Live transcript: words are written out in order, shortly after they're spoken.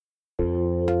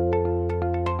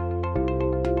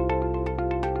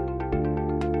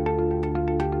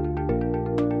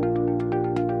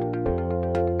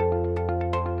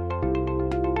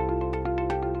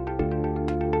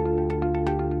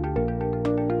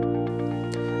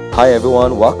Hi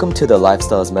everyone, welcome to the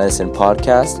Lifestyles Medicine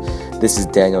podcast. This is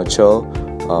Daniel Cho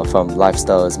from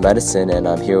Lifestyles Medicine, and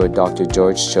I'm here with Dr.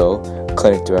 George Cho,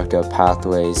 Clinic Director of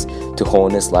Pathways to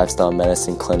Wholeness Lifestyle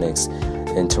Medicine Clinics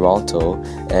in Toronto.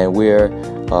 And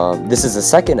this is the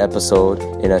second episode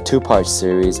in a two-part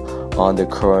series on the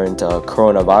current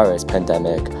coronavirus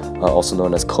pandemic, also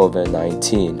known as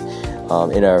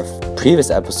COVID-19. In our previous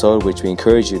episode, which we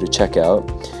encourage you to check out,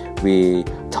 we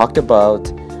talked about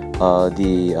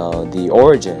the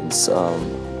origins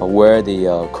of where the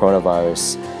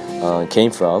coronavirus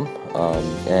came from,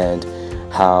 and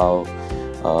how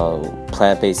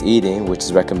plant-based eating, which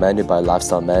is recommended by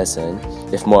lifestyle medicine,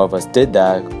 if more of us did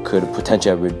that, could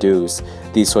potentially reduce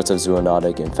these sorts of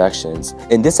zoonotic infections.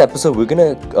 In this episode, we're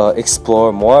going to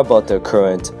explore more about the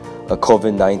current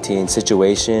COVID-19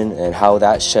 situation and how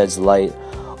that sheds light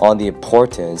on the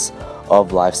importance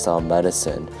of lifestyle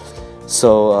medicine.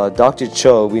 So, Dr.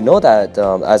 Cho, we know that,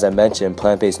 as I mentioned,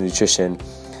 plant-based nutrition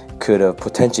could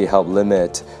potentially help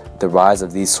limit the rise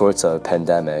of these sorts of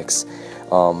pandemics.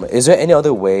 Is there any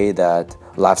other way that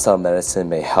lifestyle medicine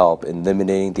may help in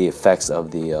limiting the effects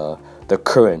of the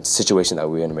current situation that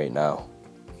we're in right now?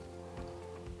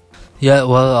 Yeah,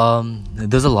 well,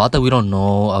 there's a lot that we don't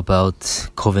know about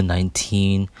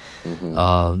COVID-19.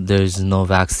 There's no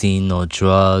vaccine, no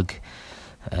drug,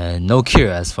 and no cure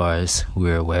as far as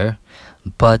we're aware.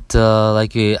 But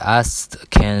like you asked,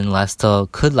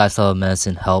 could lifestyle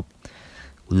medicine help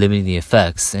limiting the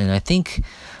effects? And I think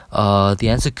the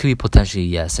answer could be potentially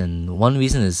yes. And one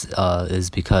reason is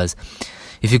because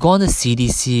if you go on the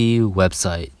CDC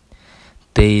website,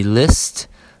 they list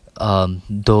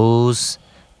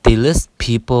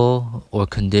people or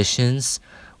conditions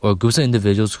or groups of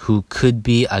individuals who could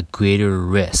be at greater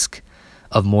risk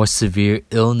of more severe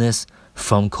illness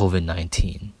from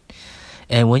COVID-19.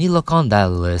 And when you look on that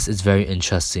list, it's very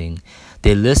interesting.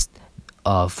 They list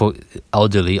for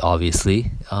elderly,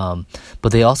 obviously,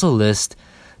 but they also list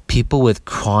people with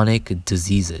chronic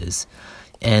diseases.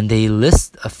 And they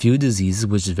list a few diseases,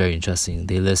 which is very interesting.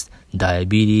 They list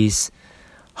diabetes,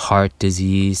 heart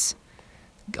disease,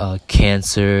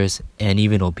 cancers, and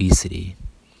even obesity.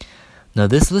 Now,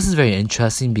 this list is very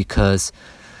interesting because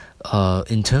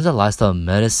in terms of lifestyle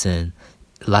medicine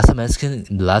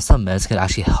can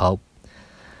actually help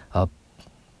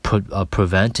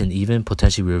prevent and even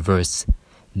potentially reverse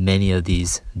many of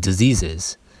these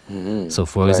diseases. So,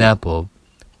 for example,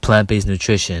 plant-based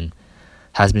nutrition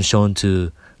has been shown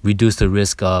to reduce the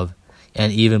risk of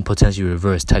and even potentially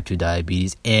reverse type 2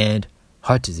 diabetes and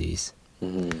heart disease.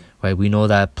 Right? We know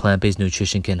that plant-based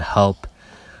nutrition can help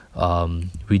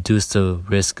reduce the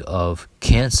risk of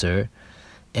cancer,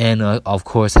 and of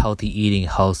course, healthy eating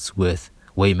helps with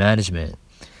weight management.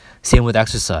 Same with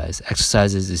exercise.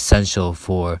 Exercise is essential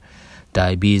for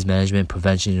diabetes management,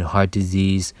 prevention of heart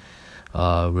disease,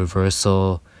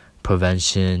 reversal,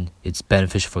 prevention. It's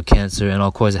beneficial for cancer, and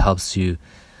of course, it helps you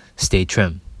stay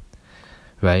trim,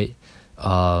 right?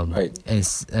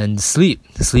 And sleep.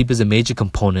 Sleep is a major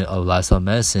component of lifestyle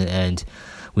medicine, and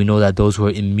we know that those who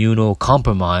are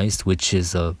immunocompromised,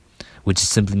 which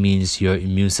simply means your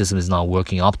immune system is not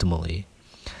working optimally,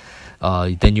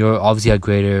 then you're obviously at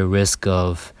greater risk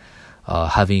of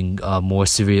having more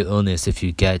severe illness if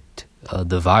you get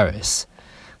the virus.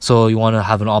 So you want to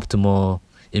have an optimal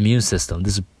immune system.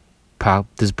 This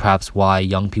is perhaps why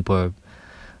young people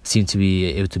seem to be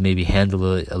able to maybe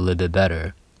handle it a little bit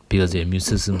better, because their immune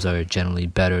systems are generally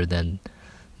better than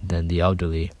the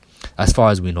elderly, as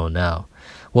far as we know now.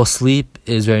 Well, sleep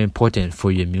is very important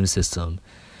for your immune system.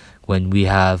 When we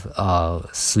have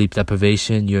sleep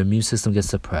deprivation, your immune system gets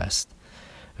suppressed,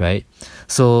 right?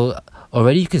 So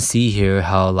already you can see here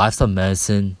how lifestyle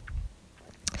medicine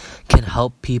can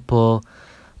help people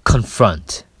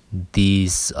confront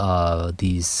these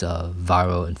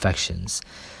viral infections.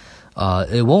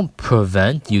 It won't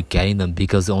prevent you getting them,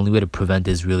 because the only way to prevent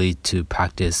is really to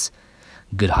practice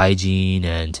good hygiene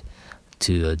and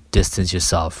to distance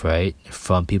yourself, right,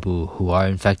 from people who are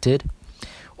infected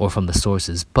or from the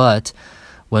sources. But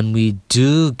when we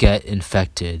do get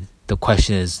infected, the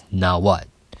question is, now what?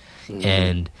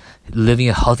 And living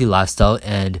a healthy lifestyle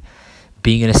and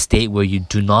being in a state where you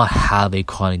do not have a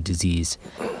chronic disease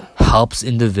helps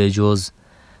individuals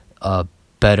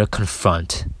better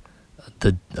confront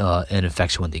an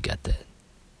infection when they get it.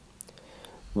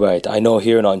 Right. I know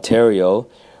here in Ontario,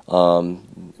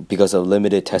 because of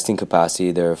limited testing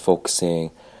capacity, they're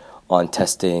focusing on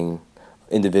testing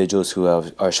individuals who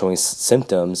are showing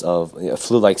symptoms of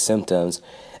flu-like symptoms,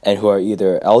 and who are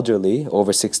either elderly,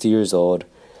 over 60 years old,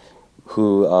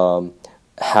 who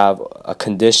have a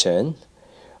condition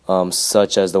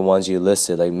such as the ones you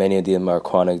listed. Like many of them are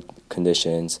chronic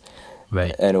conditions,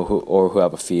 Right. and who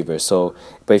have a fever. So,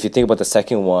 but if you think about the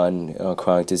second one,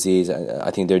 chronic disease,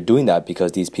 I think they're doing that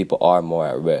because these people are more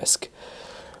at risk,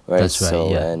 right? That's right, So,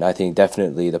 yeah. and I think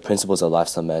definitely the principles of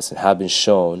lifestyle medicine have been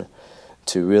shown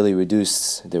to really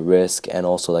reduce the risk, and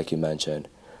also, like you mentioned,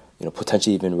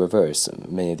 potentially even reverse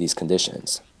many of these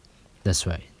conditions. That's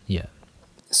right. Yeah.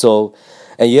 So,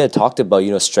 and you had talked about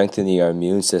strengthening our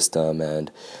immune system,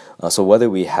 and so whether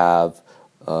we have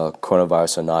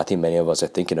coronavirus or not, I think many of us are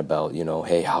thinking about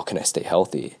hey, how can I stay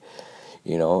healthy?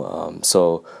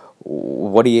 So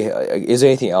what is there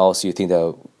anything else you think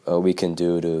that we can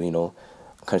do to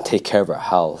kind of take care of our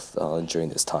health during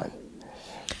this time?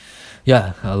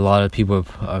 Yeah, a lot of people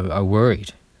are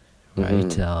worried,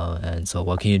 right? And so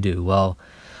what can you do? Well,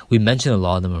 we mentioned a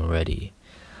lot of them already.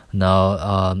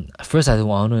 Now, first I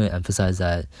want to emphasize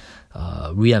that,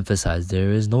 re-emphasize there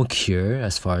is no cure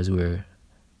as far as we're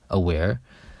aware.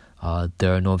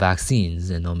 There are no vaccines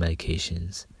and no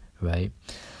medications, right?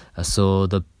 So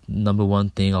the number one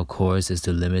thing, of course, is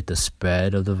to limit the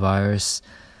spread of the virus.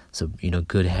 So,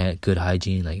 good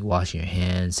hygiene, like washing your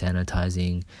hands,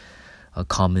 sanitizing,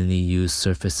 commonly used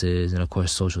surfaces, and of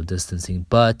course social distancing.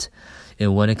 But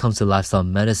when it comes to lifestyle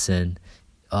medicine,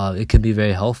 it can be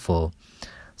very helpful.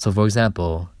 So for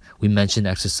example, we mentioned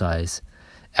exercise.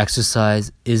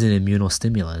 Exercise is an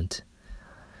immunostimulant.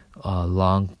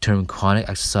 Long-term chronic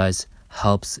exercise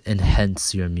helps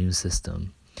enhance your immune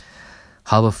system.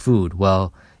 How about food?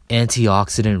 Well,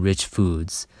 antioxidant-rich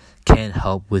foods can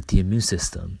help with the immune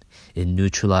system. It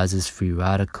neutralizes free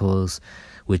radicals,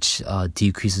 which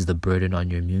decreases the burden on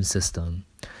your immune system.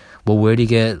 Well, where do you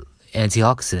get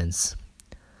antioxidants?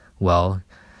 Well,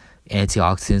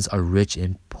 antioxidants are rich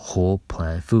in whole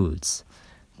plant foods,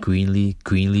 green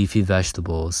leafy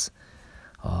vegetables,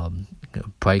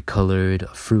 bright colored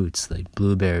fruits like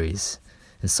blueberries,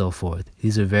 and so forth.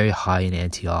 These are very high in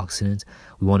antioxidants.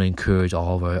 We want to encourage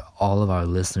all of our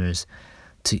listeners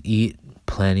to eat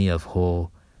plenty of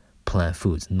whole plant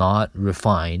foods, not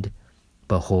refined,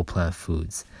 but whole plant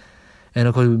foods. And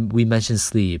of course, we mentioned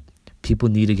sleep. People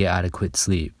need to get adequate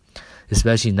sleep,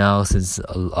 especially now since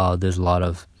there's a lot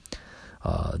of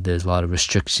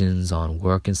restrictions on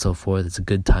work and so forth. It's a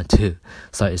good time to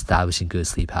start establishing good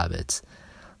sleep habits.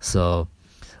 So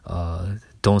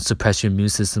don't suppress your immune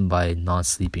system by not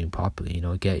sleeping properly.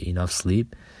 Get enough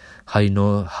sleep. How do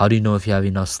you know if you have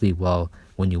enough sleep? Well,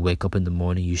 when you wake up in the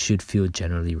morning, you should feel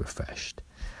generally refreshed.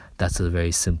 That's a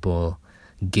very simple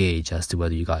gauge as to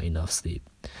whether you got enough sleep.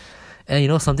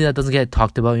 And something that doesn't get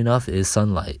talked about enough is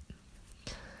sunlight.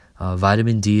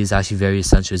 Vitamin D is actually very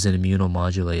essential. It's an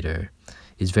immunomodulator.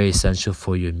 It's very essential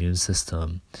for your immune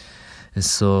system. And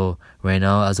so right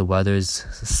now, as the weather is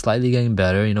slightly getting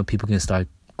better, people can start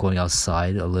going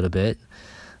outside a little bit.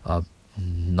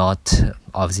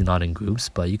 Obviously not in groups,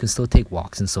 but you can still take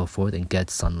walks and so forth and get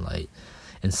sunlight.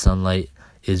 And sunlight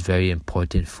is very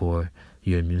important for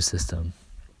your immune system.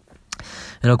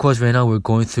 And of course, right now we're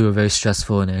going through a very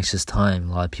stressful and anxious time.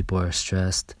 A lot of people are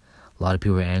stressed. A lot of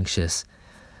people are anxious.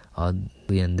 And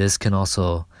this can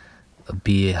also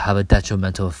have a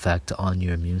detrimental effect on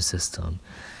your immune system.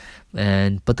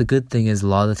 But the good thing is a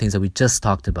lot of the things that we just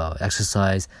talked about,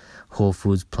 exercise, whole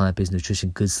foods, plant-based nutrition,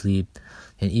 good sleep,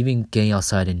 and even getting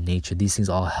outside in nature, these things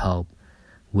all help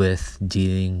with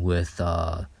dealing with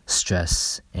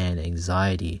stress and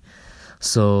anxiety.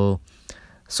 So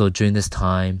during this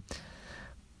time,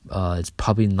 it's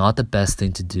probably not the best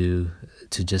thing to do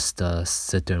to just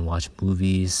sit there and watch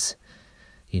movies,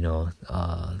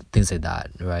 things like that,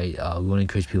 right? We want to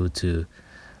encourage people to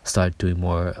start doing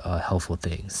more helpful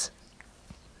things.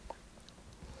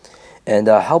 And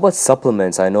how about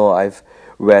supplements? I know I've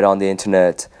read on the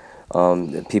internet,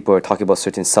 people are talking about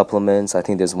certain supplements. I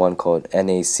think there's one called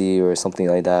NAC or something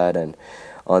like that, and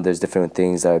there's different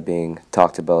things that are being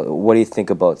talked about. What do you think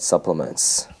about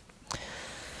supplements?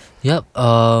 Yep.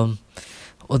 So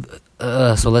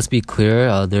let's be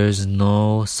clear. There's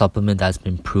no supplement that's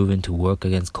been proven to work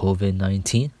against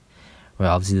COVID-19. Right?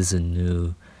 Obviously, this is a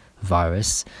new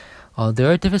virus.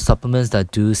 There are different supplements that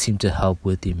do seem to help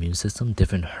with the immune system.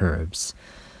 Different herbs,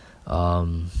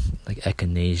 like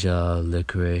echinacea,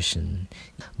 licorice,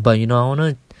 but I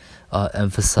want to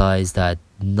emphasize that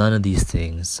none of these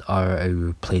things are a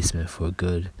replacement for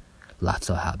good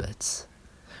lifestyle habits.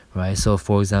 Right? So,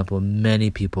 for example,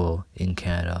 many people in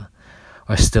Canada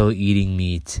are still eating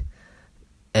meat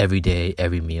every day,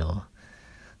 every meal.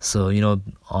 So,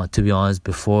 to be honest,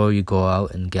 before you go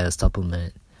out and get a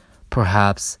supplement,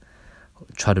 perhaps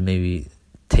try to maybe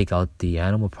take out the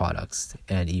animal products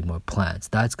and eat more plants.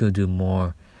 That's going to do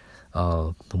more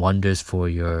wonders for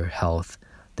your health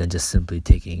than just simply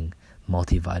taking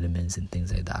multivitamins and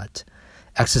things like that.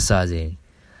 Exercising,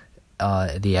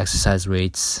 the exercise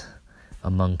rates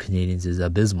among Canadians is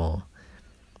abysmal.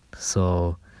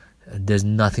 So there's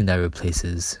nothing that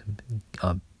replaces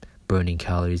burning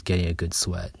calories, getting a good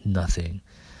sweat, nothing.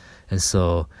 And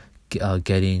so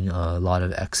getting a lot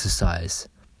of exercise.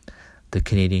 The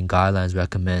Canadian guidelines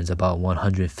recommends about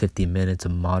 150 minutes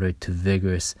of moderate to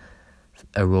vigorous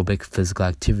aerobic physical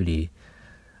activity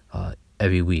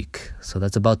every week. So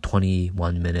that's about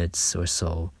 21 minutes or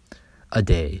so a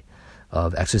day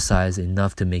of exercise,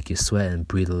 enough to make you sweat and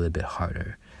breathe a little bit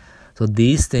harder. So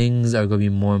these things are going to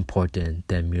be more important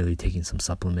than merely taking some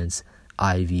supplements,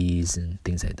 IVs, and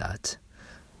things like that.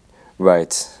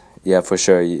 Right. Yeah, for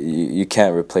sure. You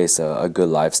can't replace a good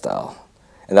lifestyle.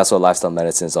 And that's what lifestyle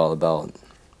medicine is all about.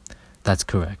 That's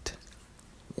correct.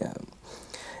 Yeah.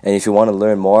 And if you want to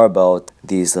learn more about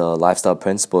these lifestyle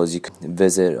principles, you can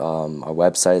visit our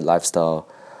website,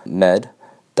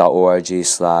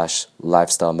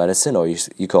 lifestylemed.org/lifestyle medicine, or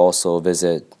you can also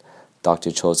visit Dr.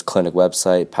 Cho's clinic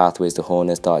website,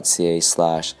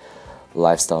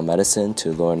 pathways-to-wholeness.ca/lifestyle medicine,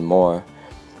 to learn more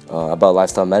about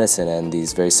lifestyle medicine and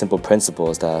these very simple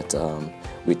principles that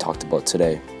we talked about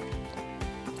today.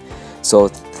 So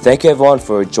thank you everyone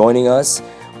for joining us.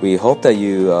 We hope that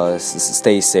you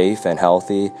stay safe and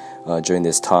healthy during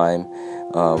this time.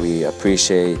 We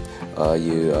appreciate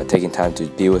you taking time to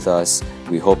be with us.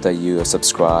 We hope that you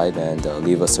subscribe and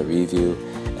leave us a review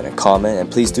and a comment.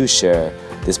 And please do share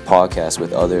this podcast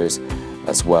with others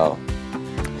as well.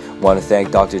 I want to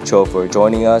thank Dr. Cho for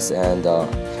joining us, and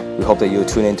we hope that you'll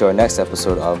tune into our next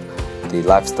episode of the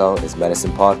Lifestyle is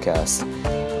Medicine podcast.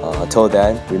 Until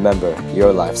then, remember,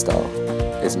 your lifestyle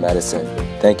is medicine.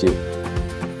 Thank you.